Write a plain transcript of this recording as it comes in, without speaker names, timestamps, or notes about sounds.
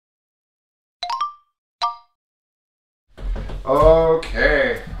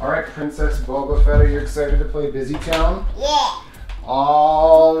Okay. Alright, Princess Boba Fett, are you excited to play Busytown? Yeah.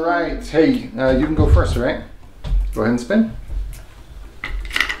 Alright. Hey, you can go first, alright? Go ahead and spin.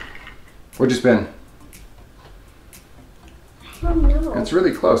 What'd you spin? I don't know. It's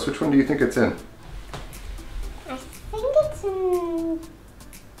really close. Which one do you think it's in? I think it's in...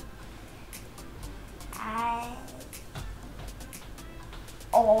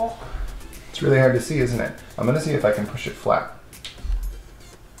 Oh. It's really hard to see, isn't it? I'm going to see if I can push it flat.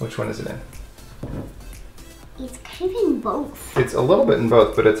 Which one is it in? It's kind of in both. It's a little bit in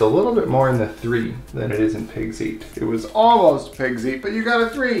both, but it's a little bit more in the 3 than it is in Pig's Eat. It was almost Pig's Eat, but you got a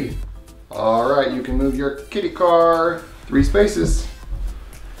 3. All right, you can move your kitty car 3 spaces.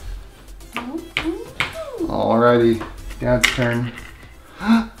 Alrighty, Dad's turn.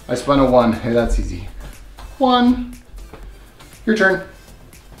 I spun a 1. Hey, that's easy. 1. Your turn.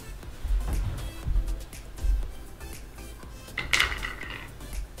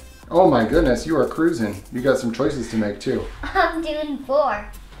 Oh my goodness, you are cruising. You got some choices to make too. I'm doing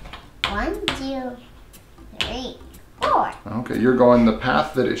 4. 1, 2, 3, 4. Okay, you're going the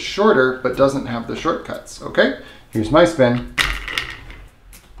path that is shorter but doesn't have the shortcuts, okay? Here's my spin.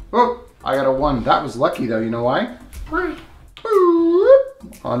 Oh, I got a 1. That was lucky though, you know why? Why?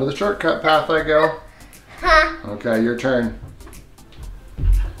 Boop. Onto the shortcut path I go. Huh. Okay, your turn.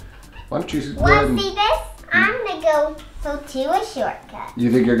 Why don't you go ahead Want and... to see this? I'm gonna go to a shortcut.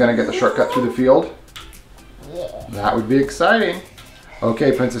 You think you're gonna get the shortcut through the field? Yeah. That would be exciting.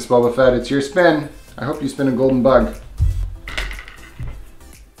 Okay, Princess Boba Fett, it's your spin. I hope you spin a golden bug.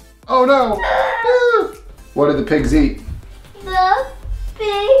 Oh no! What did the pigs eat? The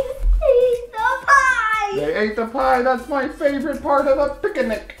pigs ate the pie. They ate the pie. That's my favorite part of the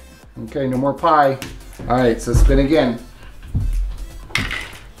picnic. Okay, no more pie. All right, so spin again.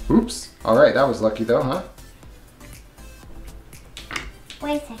 Oops. All right, that was lucky though, huh?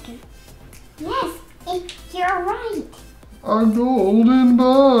 Wait a second. Yes, you're right. A golden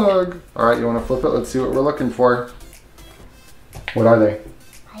bug. All right, you want to flip it? Let's see what we're looking for. What are they?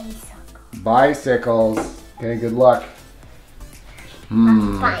 Bicycle. Bicycles. Okay, good luck.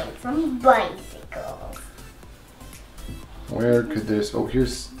 Let's find some bicycles. Where could this... Oh,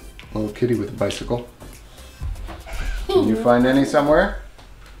 here's a little kitty with a bicycle. Can you find any somewhere?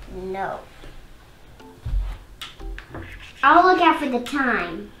 No. I'll look out for the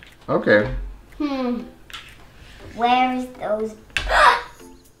time. Okay. Where's those?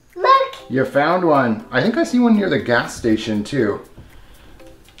 Look! You found one. I think I see one near the gas station too.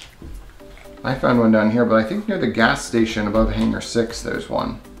 I found one down here, but I think near the gas station above Hangar 6 there's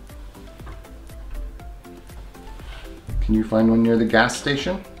one. Can you find one near the gas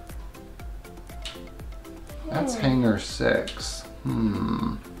station? That's Hangar 6.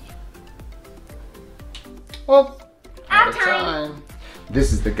 Well, out of time.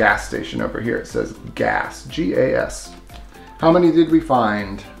 This is the gas station over here. It says gas, G-A-S. How many did we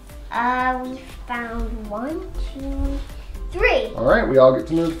find? We found 1, 2, 3. All right, we all get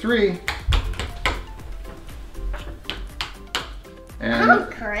to move 3. And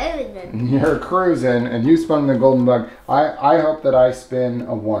I'm cruising. you're cruising, and you spun the golden bug. I hope that I spin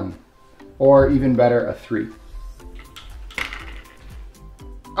a 1, or even better, a 3.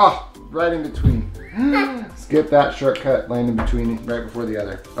 Oh, right in between. Skip that shortcut, land in between right before the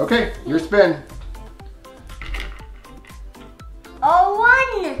other. Okay, your spin.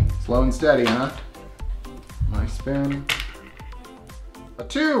 Oh, 1. Slow and steady, huh? My spin. A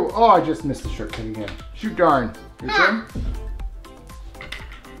 2. Oh, I just missed the shortcut again. Shoot darn. Your turn.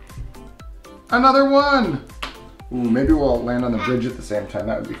 Another 1. Ooh, maybe we'll land on the bridge at the same time.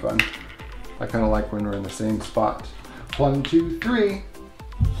 That would be fun. I kind of like when we're in the same spot. 1, 2, 3.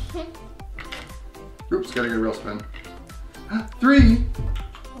 Oops, gotta get a real spin. 3.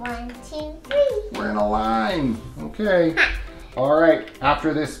 1, 2, 3. We're in a line. Okay. All right,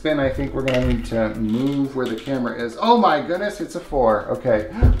 after this spin, I think we're gonna need to move where the camera is. Oh my goodness, it's a 4. Okay,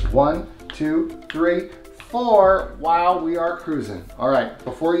 1, 2, 3, 4. Wow, we are cruising. All right,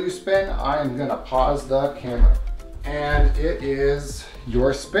 before you spin, I am gonna pause the camera. And it is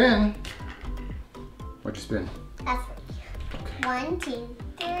your spin. What'd you spin? That's 1, 2,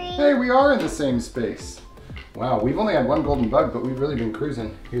 3. Hey, we are in the same space. Wow, we've only had 1 golden bug, but we've really been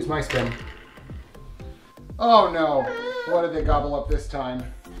cruising. Here's my spin. Oh no, what did they gobble up this time?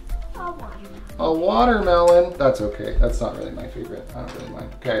 A watermelon. A watermelon. That's okay, that's not really my favorite. I don't really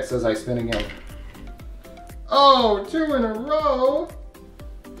mind. Okay, it says I spin again. Oh, 2 in a row.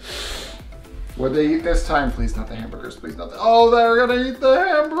 What'd they eat this time? Please not the hamburgers, please not the... Oh, they're gonna eat the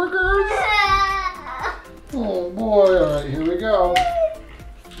hamburgers. Oh boy, all right, here we go.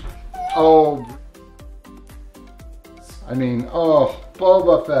 Oh, I mean, oh,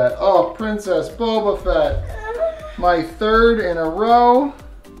 Boba Fett. Oh, Princess Boba Fett. My third in a row.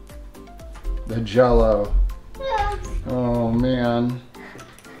 The Jell-O. Oh, man.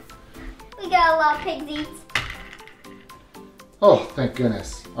 We got a lot of pigsies. Oh, thank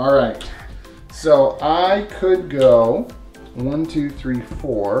goodness. All right. So I could go 1, 2, 3,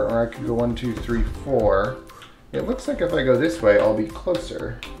 4, or I could go 1, 2, 3, 4. It looks like if I go this way, I'll be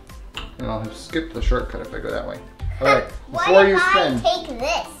closer. And I'll have skipped the shortcut if I go that way. All right, before you spin. What if I take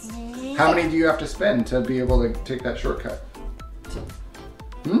this? How many do you have to spend to be able to take that shortcut?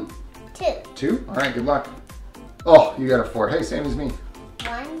 2. 2? All right, good luck. Oh, you got a 4. Hey, same as me.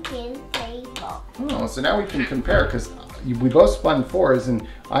 1, 2, 3, 4. Oh, so now we can compare because we both spun 4s and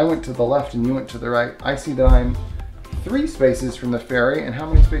I went to the left and you went to the right. I see that I'm 3 spaces from the fairy, and how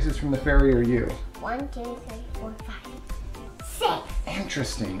many spaces from the fairy are you? 1, 2, 3, 4, 5, 6.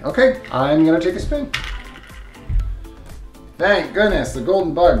 Interesting. Okay, I'm gonna take a spin. Thank goodness, the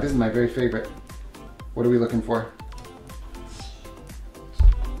golden bug. This is my very favorite. What are we looking for?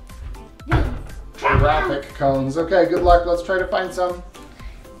 Traffic cones. Okay, good luck. Let's try to find some.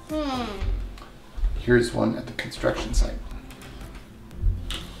 Here's one at the construction site.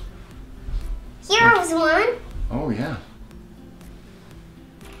 Here's one. Oh, yeah.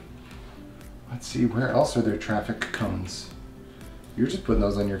 Let's see, where else are there traffic cones? You're just putting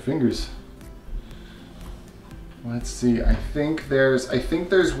those on your fingers. Let's see, I think there's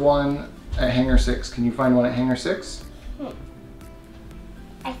one at Hangar 6. Can you find one at Hangar 6?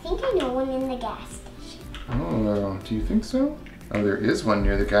 I think I know one in the gas station. Oh, do you think so? Oh, there is one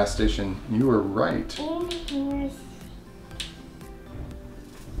near the gas station. You were right.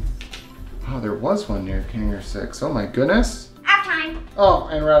 Oh, there was one near Hangar 6. Oh my goodness. Out of time. Oh,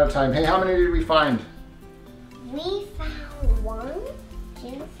 and we're out of time. Hey, how many did we find? We found 1,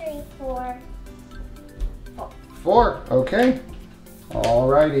 2, 3, 4, 4. 4, okay.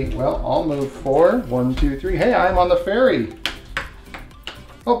 Alrighty, well, I'll move 4. 1, 2, 3. Hey, I'm on the ferry.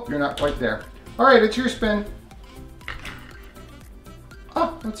 Oh, you're not quite there. All right, it's your spin.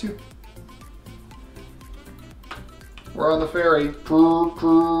 Oh, that's you. We're on the ferry.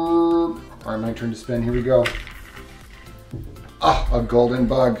 All right, my turn to spin. Here we go. Oh, a golden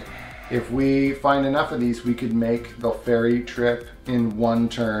bug. If we find enough of these, we could make the ferry trip in 1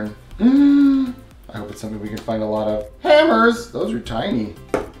 turn. I hope it's something we can find a lot of. Hammers! Those are tiny.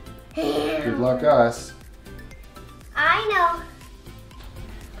 Good luck us. I know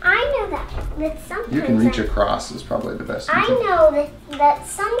that sometimes You can reach across is probably the best. I know that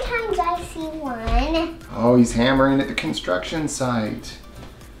sometimes I see one. Oh, he's hammering at the construction site.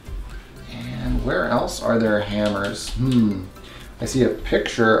 And where else are there hammers? I see a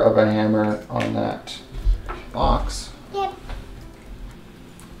picture of a hammer on that box. Yep.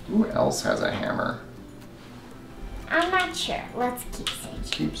 Who else has a hammer? I'm not sure. Let's keep searching.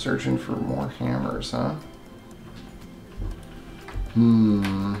 Keep searching for more hammers, huh? Some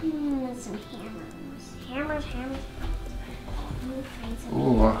hammers. Hammers.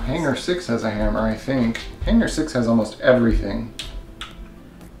 Ooh, Hangar 6 has a hammer, I think. Hangar 6 has almost everything.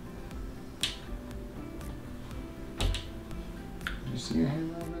 Did you see a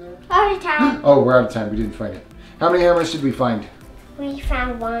hammer over there? Out of time. Oh, we're out of time. We didn't find it. How many hammers did we find? We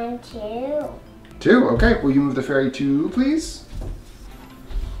found 1, 2. 2, okay. Will you move the ferry 2, please?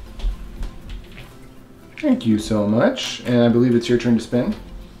 Thank you so much. And I believe it's your turn to spin.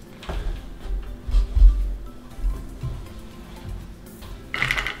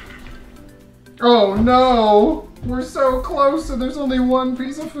 Oh no! We're so close and there's only 1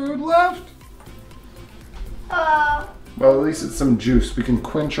 piece of food left. Well, at least it's some juice. We can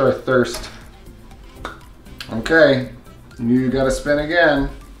quench our thirst. Okay, you gotta spin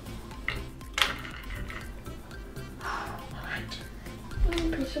again.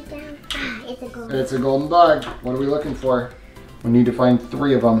 Push it down. It's a golden. It's a golden bug. What are we looking for? We need to find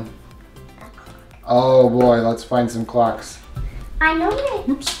 3 of them. Oh boy, let's find some clocks. I know that.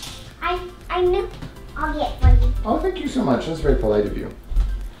 Oops. I know. I'll get for you. Oh, thank you so much. That's very polite of you.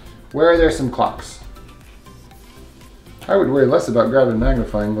 Where are there some clocks? I would worry less about grabbing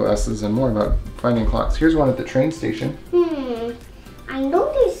magnifying glasses and more about finding clocks. Here's one at the train station. I know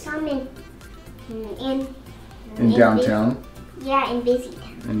there's some in downtown. Yeah, in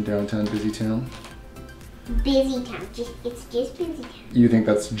Busytown. In downtown Busytown. Busytown. It's just Busytown. You think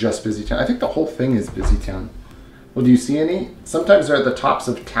that's just Busytown? I think the whole thing is Busytown. Well, do you see any? Sometimes they're at the tops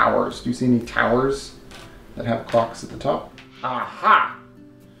of towers. Do you see any towers that have clocks at the top? Aha!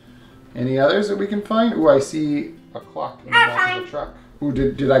 Any others that we can find? Oh, I see a clock in the back of the truck. Ooh,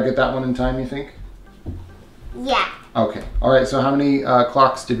 did I get that one in time, you think? Yeah. Okay. All right, so how many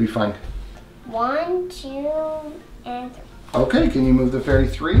clocks did we find? 1, 2, and 3. Okay, can you move the fairy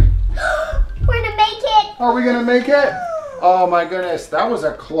 3? We're gonna make it. Are we gonna make it? Oh my goodness, that was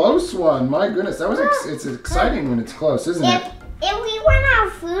a close one. My goodness, that was it's exciting when it's close, isn't it? If we run out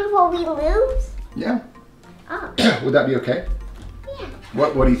of food, will we lose? Yeah. Oh. Would that be okay? Yeah.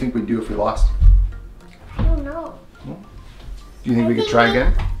 What do you think we'd do if we lost? I don't know. Do you think we could try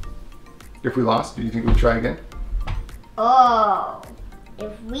again? If we lost, do you think we'd try again? Oh,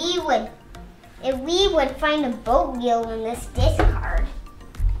 if we would find a boat wheel in this discard,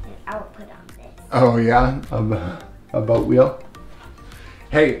 then I'll put on this. Oh yeah, a boat wheel.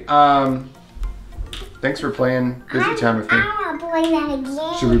 Hey, thanks for playing Busytown with me. I want to play that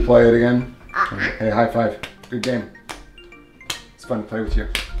again. Should we play it again? Hey, high five. Good game. It's fun to play with you.